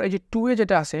এরপর এই যে 2a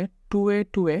যেটা আছে,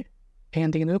 2a এখান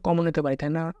থেকে কিন্তু কমন নিতে পারি, তাই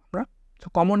না আমরা। তো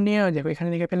কমন নিয়ে দেখো এখানে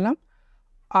লিখে ফেললাম।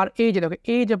 আর এই যে দেখো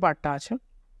এই যে পার্টটা আছে,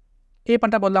 এই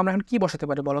পার্টটা বদলে আমরা এখন কি বসাতে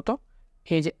পারি বলো তো,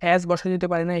 এই যে অ্যাস বসিয়ে দিতে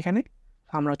পারি না এখানে,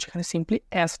 আমরা হচ্ছে এখানে সিম্পলি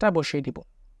অ্যাসটা বসিয়ে দিব।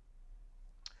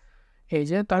 এই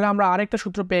যে তাহলে আমরা আরেকটা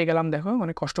সূত্র পেয়ে গেলাম, দেখো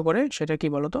অনেক কষ্ট করে, সেটা কি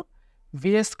বলো তো, v²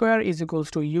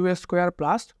 = u²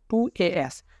 +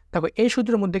 2as। দেখো এই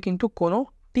সূত্রের মধ্যে কিন্তু কোনো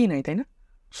টি নাই, তাই না।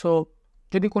 সো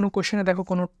যদি কোনো কোশ্চেনে দেখো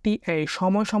কোনো এই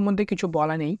সময় সম্বন্ধে কিছু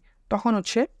বলা নেই, তখন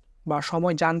হচ্ছে, বা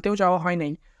সময় জানতেও চাওয়া হয়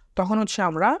নাই, তখন হচ্ছে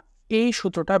আমরা এই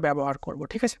সূত্রটা ব্যবহার করব।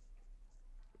 ঠিক আছে,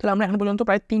 তাহলে আমরা এখন পর্যন্ত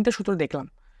প্রায় 3টা সূত্র দেখলাম।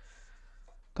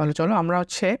 তাহলে চলো আমরা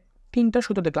হচ্ছে 3টা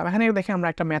সূত্র দেখলাম। এখানে দেখে আমরা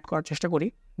একটা ম্যাথ করার চেষ্টা করি।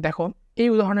 দেখো এই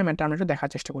উদাহরণের ম্যাথটা আমরা একটু দেখার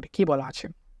চেষ্টা করি। কি বলা আছে,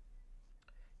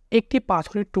 একটি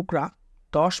পাথরের টুকরা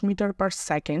 10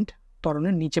 মিটার/সেকেন্ড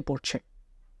ত্বরণের নিচে পড়ছে।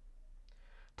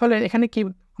 তাহলে এখানে কি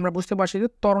আমরা বুঝতে পারছি যে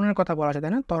ত্বরণের কথা বলা আছে,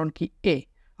 তাই না, ত্বরণ কি a।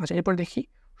 আচ্ছা, এরপর দেখি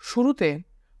শুরুতে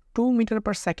 2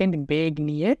 মিটার/সেকেন্ড বেগ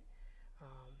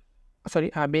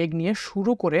নিয়ে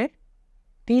শুরু করে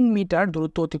 3 মিটার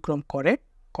দূরত্ব অতিক্রম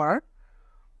করার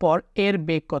পর এর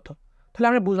বেগ কত। তাহলে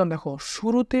আমরা বুঝলাম, দেখো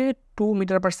শুরুতে 2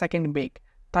 মিটার/সেকেন্ড বেগ,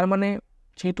 তার মানে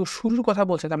যেহেতু শুরুর কথা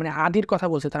বলছে, তার মানে আদির কথা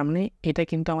বলছে, তার মানে এটা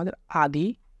কিন্তু আমাদের আদি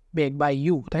বেগ বা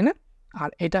ইউ, তাই না। আর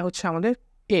এটা হচ্ছে আমাদের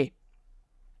এ,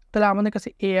 তাহলে আমাদের কাছে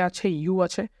এ আছে, ইউ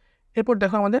আছে। এরপর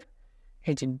দেখো আমাদের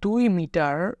এই যে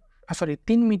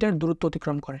 3 মিটার দূরত্ব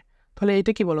অতিক্রম করে, তাহলে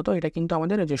এটা কি বলতো, এটা কিন্তু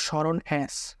আমাদের এই যে সরণ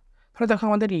এস। তাহলে দেখো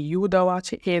আমাদের ইউ দেওয়া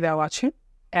আছে, এ দেওয়া আছে,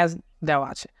 এস দেওয়া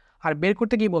আছে। আর বের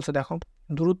করতে কি বলছে, দেখো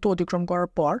দূরত্ব অতিক্রম করার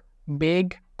পর বেগ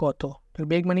কত।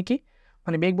 বেগ মানে কি,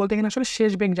 মানে বেগ বলতে এখানে আসলে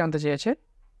শেষ বেগ জানতে চেয়েছে,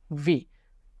 v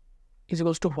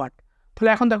 = হোয়াট। তাহলে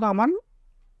এখন দেখো আমার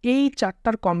এই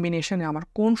চারটার কম্বিনেশনে আমার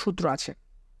কোন সূত্র আছে।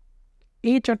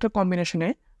 এই চারটার কম্বিনেশনে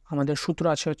আমাদের সূত্র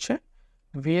আছে হচ্ছে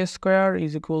v²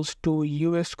 =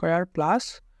 u² +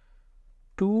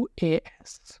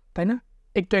 2as, তাই না।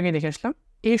 একটু আগে দেখে আসলাম।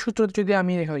 এই সূত্রতে যদি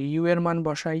আমি দেখো ইউ এর মান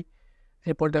বসাই,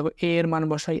 এরপর দেখো এ এর মান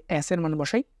বসাই, এস এর মান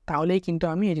বসাই, তাহলেই কিন্তু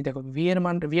আমি এই যে দেখো v² এর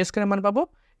মান পাবো।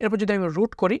 এরপর যদি আমি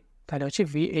রুট করি তাহলে হচ্ছে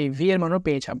এই v এর মানও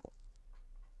পেয়ে যাবো।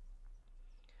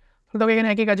 দেখো এখানে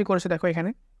একই কাজই করেছে, দেখো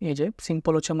এখানে এই যে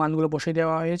সিম্পল হচ্ছে মানগুলো বসিয়ে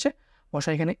দেওয়া হয়েছে,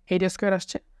 বসাই এখানে 8²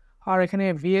 আসছে, আর এখানে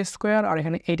v² আর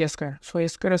এখানে 8²। সো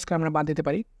স্কোয়ার আমরা বাদ দিতে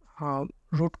পারি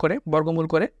রুট করে, বর্গমূল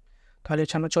করে। তাহলে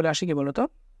হচ্ছে আমরা চলে আসি কি বলতো,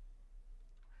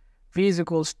 v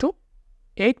 =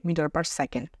 8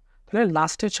 মিটার/সেকেন্ড। তাহলে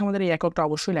লাস্টে হচ্ছে আমাদের এই এককটা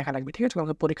অবশ্যই লেখা লাগবে। ঠিক আছে,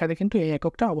 আমাদের পরীক্ষাতে কিন্তু এই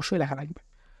এককটা অবশ্যই লেখা লাগবে।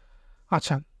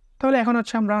 আচ্ছা, তাহলে এখন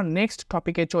হচ্ছে আমরা নেক্সট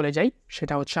টপিকে চলে যাই,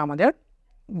 সেটা হচ্ছে আমাদের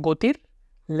গতির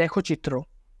লেখচিত্র।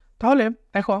 তাহলে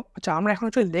দেখো, আচ্ছা আমরা এখন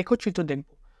হচ্ছে লেখচিত্র দেখব।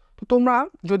 তো তোমরা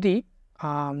যদি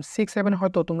 6-7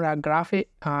 হয়তো তোমরা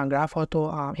গ্রাফ হয়তো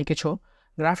এঁকেছো।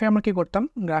 গ্রাফে আমরা কী করতাম,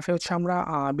 গ্রাফে হচ্ছে আমরা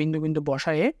বিন্দু বিন্দু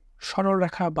বসায়ে সরল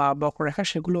রেখা বা বক্ররেখা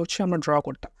সেগুলো হচ্ছে আমরা ড্র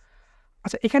করতাম।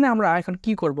 আচ্ছা, এখানে আমরা এখন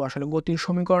কি করব, আসলে গতির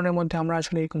সমীকরণের মধ্যে আমরা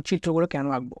আসলে এই চিত্রগুলো কেন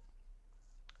আঁকবো।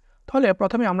 তাহলে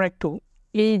প্রথমে আমরা একটু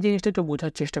এই জিনিসটা একটু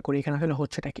বোঝার চেষ্টা করি, এখানে আসলে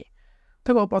হচ্ছেটা কি।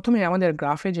 দেখো প্রথমে আমাদের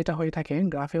গ্রাফে যেটা হয়ে থাকে,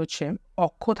 গ্রাফে হচ্ছে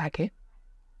অক্ষ থাকে,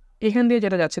 এখান দিয়ে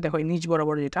যেটা যাচ্ছে দেখো এই নিচ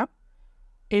বরাবর যেটা,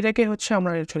 এটাকে হচ্ছে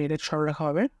আমরা এটা সরলরেখা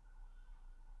হবে,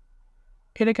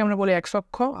 এটাকে আমরা বলি এক্স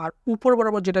অক্ষ, আর উপর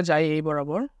বরাবর যেটা যায় এই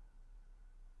বরাবর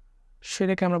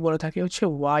সেটাকে আমরা বলে থাকি হচ্ছে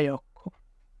ওয়াই অক্ষ,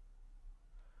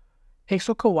 এক্স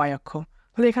অক্ষ ওয়াই অক্ষ।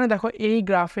 তাহলে এখানে দেখো এই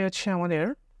গ্রাফে হচ্ছে আমাদের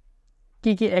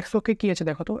কি কি এক্স অক্ষে কি আছে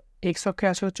দেখো তো, এক্স অক্ষে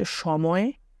আছে হচ্ছে সময়,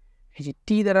 এই যে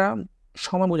টি দ্বারা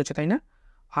সময় বোঝাচ্ছে তাই না,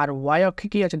 আর ওয়াই অক্ষে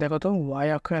কি আছে দেখো তো, ওয়াই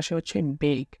অক্ষে আসে হচ্ছে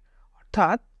বেগ,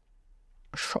 অর্থাৎ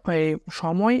এই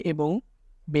সময় এবং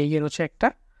বেগের হচ্ছে একটা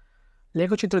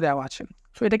লেখচিত্র দেওয়া আছে।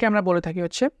 সো এটাকে আমরা বলে থাকি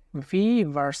হচ্ছে ভি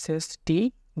ভার্সেস টি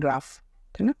গ্রাফ,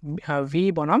 তাই না, ভি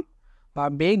বনাম বা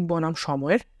বেগ বনাম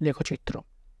সময়ের লেখচিত্র,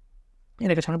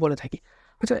 এটাকে আমরা বলে থাকি।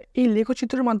 আচ্ছা, এই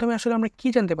লেখচিত্রের মাধ্যমে আসলে আমরা কি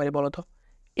জানতে পারি বলো তো?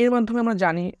 এর মাধ্যমে আমরা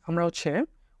জানি আমরা হচ্ছে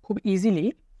খুব ইজিলি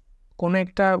কোনো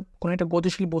একটা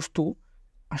গতিশীল বস্তু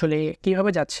আসলে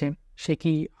কীভাবে যাচ্ছে, সে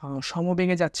কি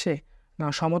সমবেগে যাচ্ছে না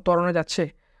সমত্বরণে যাচ্ছে,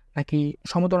 নাকি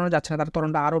সমত্বরণে যাচ্ছে না, তার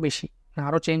ত্বরণটা আরও বেশি না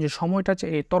আরও চেঞ্জ, সময়টা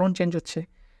ত্বরণ চেঞ্জ হচ্ছে,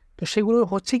 তো সেগুলো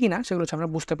হচ্ছে কি না সেগুলো হচ্ছে আমরা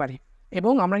বুঝতে পারি,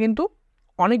 এবং আমরা কিন্তু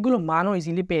অনেকগুলো মানও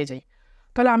ইজিলি পেয়ে যাই।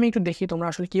 তাহলে আমি একটু দেখি তোমরা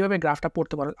আসলে কীভাবে গ্রাফটা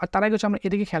পড়তে পারো। আর তার আগে হচ্ছে আমরা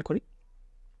এদিকে খেয়াল করি।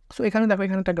 সো এখানে দেখো,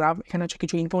 এখানে একটা গ্রাফ, এখানে হচ্ছে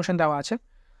কিছু ইনফরমেশন দেওয়া আছে।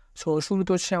 সো শুরুতে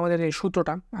হচ্ছে আমাদের এই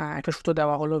সূত্রটা, একটা সূত্র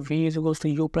দেওয়া হলো V is equals to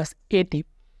you plus এটি,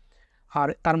 আর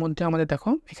তার মধ্যে আমাদের দেখো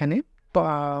এখানে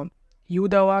ইউ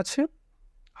দেওয়া আছে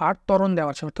আর ত্বরণ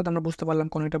দেওয়া আছে, অর্থাৎ আমরা বুঝতে পারলাম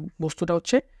কোনো একটা বস্তুটা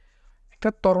হচ্ছে একটা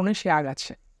ত্বরণে সে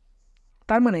আগাচ্ছে,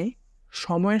 তার মানে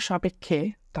সময়ের সাপেক্ষে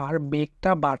তার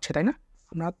বেগটা বাড়ছে, তাই না?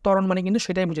 আমরা ত্বরণ মানে কিন্তু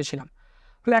সেটাই বুঝেছিলাম।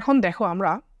 তাহলে এখন দেখো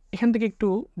আমরা এখান থেকে একটু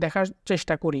দেখার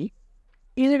চেষ্টা করি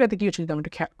এই জায়গাতে কী হচ্ছে, যদি আমরা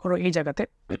একটু খেয়াল করো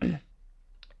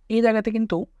এই জায়গাতে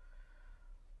কিন্তু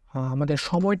আমাদের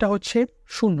সময়টা হচ্ছে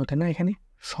শূন্য, তাই না? এখানে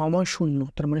সময় শূন্য,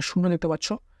 তার মানে শূন্য দেখতে পাচ্ছ।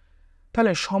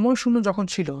 তাহলে সময় শূন্য যখন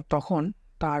ছিল তখন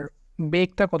তার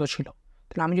বেগটা কত ছিল?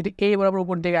 তাহলে আমি যদি এই বরাবর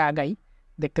উপর দিকে আগাই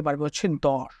দেখতে পারবো হচ্ছে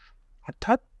 10,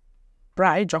 অর্থাৎ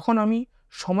প্রায় যখন আমি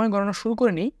সময় গণনা শুরু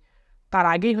করে নিই তার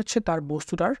আগেই হচ্ছে তার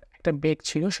বস্তুটার একটা বেগ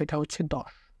ছিল, সেটা হচ্ছে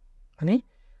 10, মানে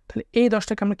তাহলে এই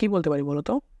 10টাকে আমরা কী বলতে পারি বলো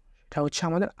তো? এটা হচ্ছে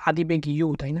আমাদের আদিবেগ ইউ,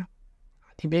 তাই না?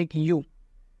 আদিবেগ ইউ।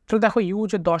 তো দেখো ইউ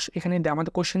যে 10 এখানে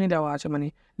আমাদের কোশ্চেনে দেওয়া আছে, মানে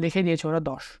লিখে দিয়েছে ওরা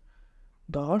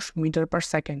 10 মিটার পার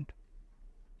সেকেন্ড।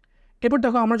 এরপর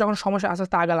দেখো আমরা যখন সমস্যা আস্তে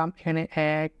আস্তে আগালাম, এখানে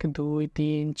 1 2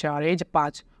 3 4 এই যে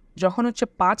 5, যখন হচ্ছে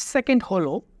 5 সেকেন্ড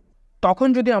হলো তখন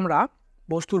যদি আমরা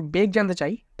বস্তুর বেগ জানতে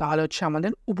চাই তাহলে হচ্ছে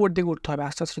আমাদের উপর দিকে উঠতে হবে।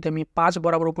 আস্তে আস্তে যদি আমি 5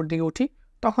 বরাবর উপর দিকে উঠি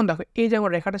তখন দেখো এই যে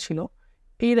আমার রেখাটা ছিল,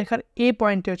 এই রেখার এ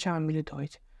পয়েন্টে হচ্ছে আমার মিলিত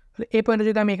হয়েছে। তাহলে এই পয়েন্টে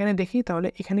যদি আমি এখানে দেখি তাহলে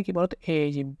এখানে কি বলতো, এই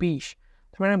যে 20,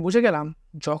 তার মানে আমি বুঝে গেলাম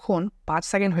যখন 5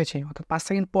 সেকেন্ড হয়েছে, অর্থাৎ 5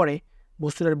 সেকেন্ড পরে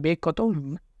বস্তুটার বেগ কত,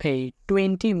 এই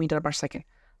 20 মিটার পার সেকেন্ড।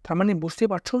 তার মানে বুঝতেই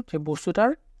পারছো যে বস্তুটার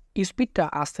স্পিডটা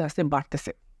আস্তে আস্তে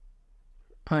বাড়তেছে।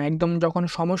 একদম যখন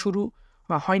সময় শুরু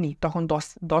হয়নি তখন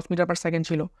 10 মিটার পার সেকেন্ড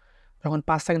ছিল, যখন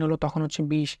 5 সেকেন্ড হলো তখন হচ্ছে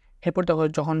 20, এরপর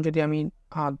যখন যদি আমি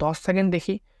 10 সেকেন্ড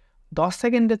দেখি, 10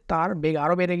 সেকেন্ডে তার বেগ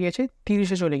আরও বেড়ে গিয়েছে,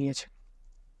 30-এ চলে গিয়েছে।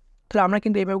 তাহলে আমরা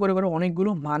কিন্তু এইভাবে করে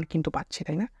অনেকগুলো মান কিন্তু পাচ্ছি,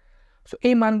 তাই না? সো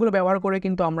এই মানগুলো ব্যবহার করে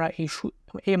কিন্তু আমরা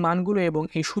এই মানগুলো এবং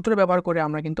এই সূত্র ব্যবহার করে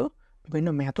আমরা কিন্তু বিভিন্ন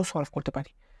ম্যাথও সলভ করতে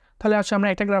পারি। তাহলে আচ্ছা আমরা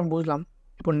একটা গ্রাফ বুঝলাম,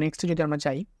 এরপর নেক্সটে যদি আমরা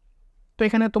যাই, তো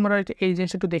এখানে তোমরা এই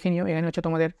জিনিসটা একটু দেখে নিও। এখানে হচ্ছে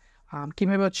তোমাদের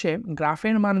কীভাবে হচ্ছে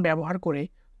গ্রাফের মান ব্যবহার করে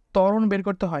ত্বরণ বের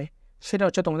করতে হয় সেটা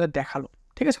হচ্ছে তোমাদের দেখালো,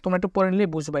 ঠিক আছে? তোমরা একটু পড়ে নিলেই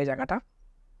বুঝবে এই জায়গাটা।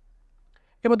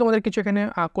 এবার তোমাদের কিছু এখানে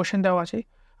কোশ্চেন দেওয়া আছে,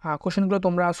 কোশ্চেনগুলো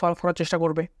তোমরা সলভ করার চেষ্টা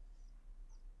করবে।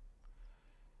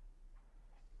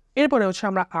 এরপরে হচ্ছে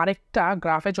আমরা আরেকটা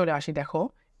গ্রাফে চলে আসি। দেখো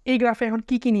এই গ্রাফে এখন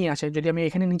কি নিয়ে আছে, যদি আমি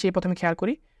এখানে নিচেই প্রথমে খেয়াল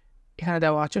করি, এখানে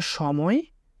দেওয়া আছে সময়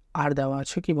আর দেওয়া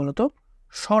আছে কি বলতো,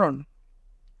 স্মরণ,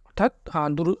 অর্থাৎ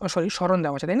স্মরণ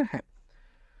দেওয়া আছে, তাই না? হ্যাঁ।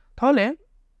 তাহলে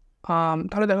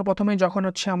দেখো প্রথমে যখন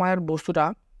হচ্ছে আমার বস্তুটা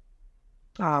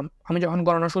আমি যখন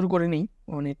গণনা শুরু করে নিই,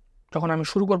 মানে যখন আমি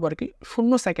শুরু করবো আর কি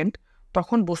 0 সেকেন্ড,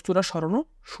 তখন বস্তুটা স্মরণও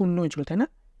শূন্যই ছিল, তাই না?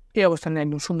 এই অবস্থানে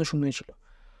একদম শূন্যই ছিল।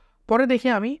 পরে দেখি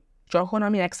আমি যখন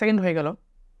আমি 1 সেকেন্ড হয়ে গেল,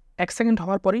 1 সেকেন্ড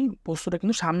হওয়ার পরেই বস্তুটা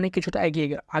কিন্তু সামনে কিছুটা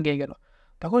আগিয়ে গেল,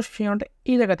 তখন সীমানাটা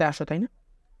এই জায়গাতে আসো, তাই না?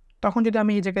 তখন যদি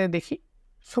আমি এই জায়গায় দেখি,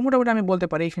 সো মোটামুটি আমি বলতে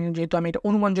পারি এখানে যেহেতু আমি এটা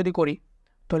অনুমান যদি করি,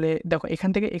 তাহলে দেখো এখান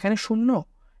থেকে এখানে 0,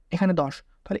 এখানে 10,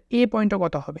 তাহলে এ পয়েন্টটা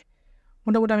কত হবে?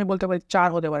 মোটামুটি আমি বলতে পারি 4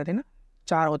 হতে পারে, তাই না?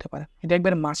 4 হতে পারে। এটা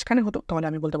একবার মাঝখানে হতো তাহলে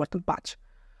আমি বলতে পারতাম 5।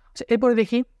 আচ্ছা এরপরে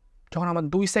দেখি যখন আমার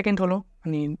 2 সেকেন্ড হলো,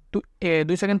 মানে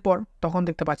 2 সেকেন্ড পর, তখন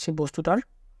দেখতে পাচ্ছি বস্তুটার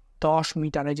 10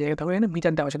 মিটারের জায়গায় থাকবে, এখানে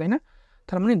মিটার দেওয়া আছে, তাই না?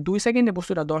 তার মানে 2 সেকেন্ডে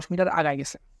বস্তুটা 10 মিটার আগায়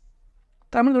গেছে।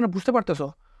 তার মানে তোমরা বুঝতে পারতেছো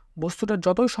বস্তুটার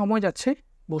যতই সময় যাচ্ছে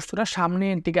বস্তুটা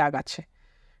সামনের দিকে আগাচ্ছে।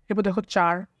 এরপর দেখো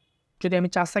 4, যদি আমি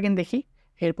 4 সেকেন্ড দেখি,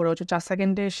 এরপরে হচ্ছে 4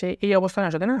 সেকেন্ডে সে এই অবস্থানে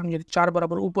আসে, তাই না? আমি যদি 4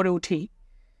 বরাবর উপরে উঠি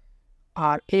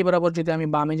আর এই বরাবর যদি আমি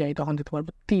বামে যাই তখন দেখতে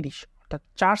পারবো 30, অর্থাৎ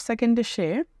 4 সেকেন্ডে সে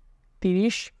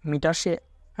 30 মিটার সে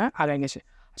আগায় গেছে।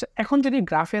 আচ্ছা, এখন যদি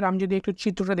গ্রাফের আমি যদি একটু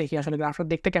চিত্রটা দেখি আসলে গ্রাফটা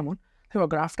দেখতে কেমন, দেখো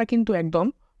গ্রাফটা কিন্তু একদম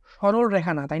সরল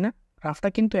রেখা না, তাই না? গ্রাফটা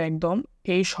কিন্তু একদম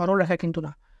এই সরল রেখা কিন্তু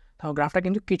না, তাও গ্রাফটা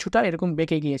কিন্তু কিছুটা এরকম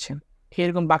বেঁকে গিয়েছে,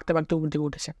 এরকম বাঁকতে বাঁকতে উপর দিকে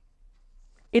উঠেছে।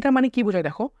 এটা মানে কি বোঝায়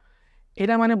দেখো,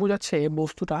 এটা মানে বোঝাচ্ছে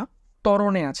বস্তুটা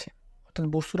ত্বরণে আছে, অর্থাৎ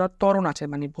বস্তুটার ত্বরণ আছে,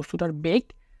 মানে বস্তুটার বেগ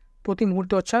প্রতি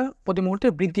মুহূর্তে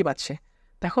বৃদ্ধি পাচ্ছে।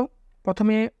 দেখো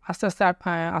প্রথমে আস্তে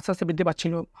আস্তে বৃদ্ধি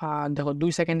পাচ্ছিল, দেখো 2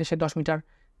 সেকেন্ডে সে 10 মিটার,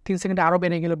 3 সেকেন্ডে আরও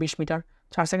বেড়ে গেল 20 মিটার,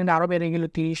 4 সেকেন্ডে আরও বেড়ে গেল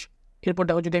 30। এরপর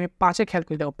দেখো যদি আমি 5-এ খেয়াল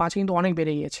করি, দেখো 5-এ কিন্তু অনেক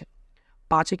বেড়ে গিয়েছে,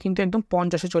 5-এ কিন্তু একদম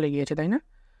 50-এ চলে গিয়েছে, তাই না?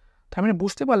 তার মানে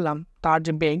বুঝতে পারলাম তার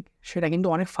যে বেগ সেটা কিন্তু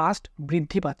অনেক ফাস্ট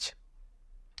বৃদ্ধি পাচ্ছে,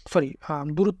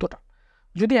 দূরত্বটা।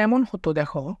 যদি এমন হতো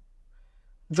দেখো,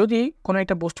 যদি কোনো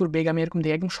একটা বস্তুর বেগ আমি এরকম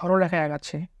দেখি একদম সরল রেখায়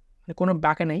আগাচ্ছে, মানে কোনো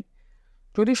বাঁকে নেই,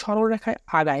 যদি সরল রেখায়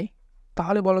আগায়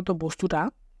তাহলে বলো তো বস্তুটা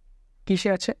কিসে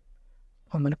আছে,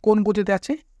 মানে কোন গতিতে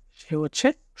আছে? সে হচ্ছে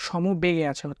সমবেগে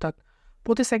আছে, অর্থাৎ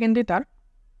প্রতি সেকেন্ডে তার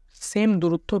সেম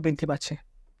দূরত্ব বৃদ্ধি পাচ্ছে,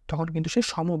 তখন কিন্তু সে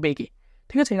সমবেগে।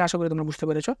 ঠিক আছে, এটা আশা করি তোমরা বুঝতে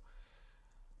পেরেছ।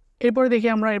 এরপরে দেখি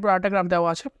আমরা, এরপর আরেকটা গ্রাফ দেওয়া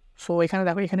আছে। সো এখানে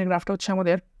দেখো, এখানে গ্রাফটা হচ্ছে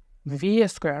আমাদের ভি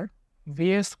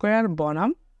স্কোয়ার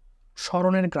বনাম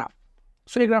সরণের গ্রাফ।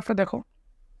 সো এই গ্রাফটা দেখো,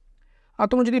 আর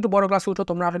তোমরা যদি একটু বড় ক্লাসে উঠো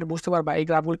তোমরা আসলে বুঝতে পারবা এই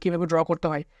গ্রাফগুলো কীভাবে ড্র করতে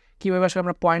হয়, কীভাবে আসলে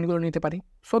আমরা পয়েন্টগুলো নিতে পারি।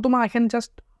 সো তোমার এখানে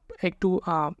জাস্ট একটু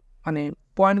মানে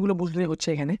পয়েন্টগুলো বুঝলেই হচ্ছে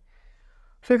এখানে।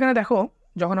 সো এখানে দেখো,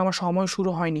 যখন আমার সময় শুরু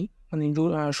হয়নি, মানে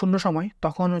শূন্য সময়,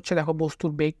 তখন হচ্ছে দেখো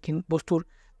বস্তুর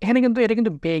এখানে কিন্তু এটা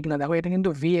কিন্তু বেগ না, দেখো এটা কিন্তু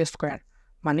ভি স্কোয়ার,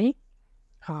 মানে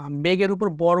বেগের উপর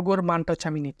বর্গর মানটা হচ্ছে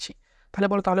আমি নিচ্ছি। তাহলে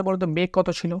বলো তো বেগ কত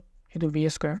ছিল? কিন্তু ভি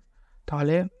স্কোয়ার।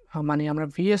 তাহলে মানে আমরা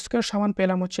ভি স্কোয়ার সমান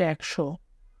পেলাম হচ্ছে 100,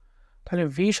 তাহলে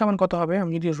ভি সমান কত হবে?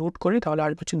 আমি যদি রুট করি তাহলে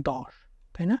আসবে হচ্ছে 10,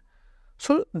 তাই না?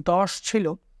 সো 10 ছিল।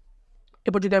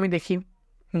 এরপর যদি আমি দেখি,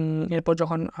 এরপর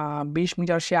যখন 20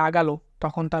 মিটার সে আগালো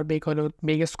তখন তার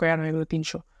বেগ স্কোয়ার হয়ে গেলো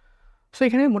 300। সো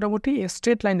এখানে মোটামুটি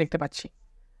স্ট্রেট লাইন দেখতে পাচ্ছি,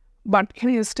 বাট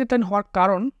এখানে স্ট্রেট লাইন হওয়ার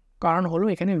কারণ হলো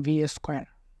এখানে ভি স্কোয়ার।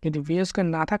 যদি ভি স্কোয়ার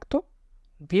না থাকতো,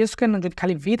 ভি স্কোয়ার না, যদি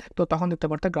খালি ভি থাকতো তখন দেখতে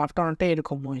পারতো গ্রাফটা অনেকটা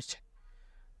এরকম হয়েছে।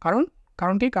 কারণ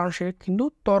কারণ সে কিন্তু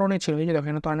ত্বরণে ছিল, এই যে দেখো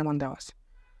এখানে ত্বরণের মান দেওয়া আছে।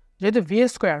 যেহেতু ভি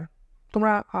স্কোয়ার,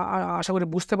 তোমরা আশা করি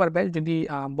বুঝতে পারবে যদি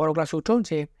বড় ক্লাসে উঠো,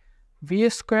 যে ভি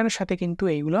স্কোয়ারের সাথে কিন্তু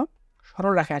এইগুলো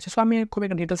সরল রেখা আছে। সো আমি খুব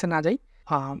একটা ডিটেলসে না যাই,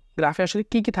 গ্রাফে আসলে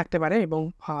কী কী থাকতে পারে এবং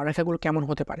রেখাগুলো কেমন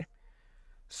হতে পারে।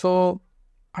 সো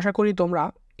আশা করি তোমরা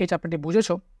এই চ্যাপ্টারটি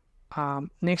বুঝেছো।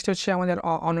 নেক্সট হচ্ছে আমাদের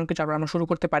অন্য একটি চ্যাপ্টার আমরা শুরু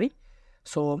করতে পারি।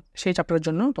 সো সেই চ্যাপ্টারের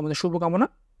জন্য তোমাদের শুভকামনা,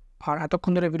 আর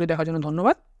এতক্ষণ ধরে ভিডিও দেখার জন্য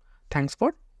ধন্যবাদ। Thanks for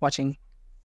watching.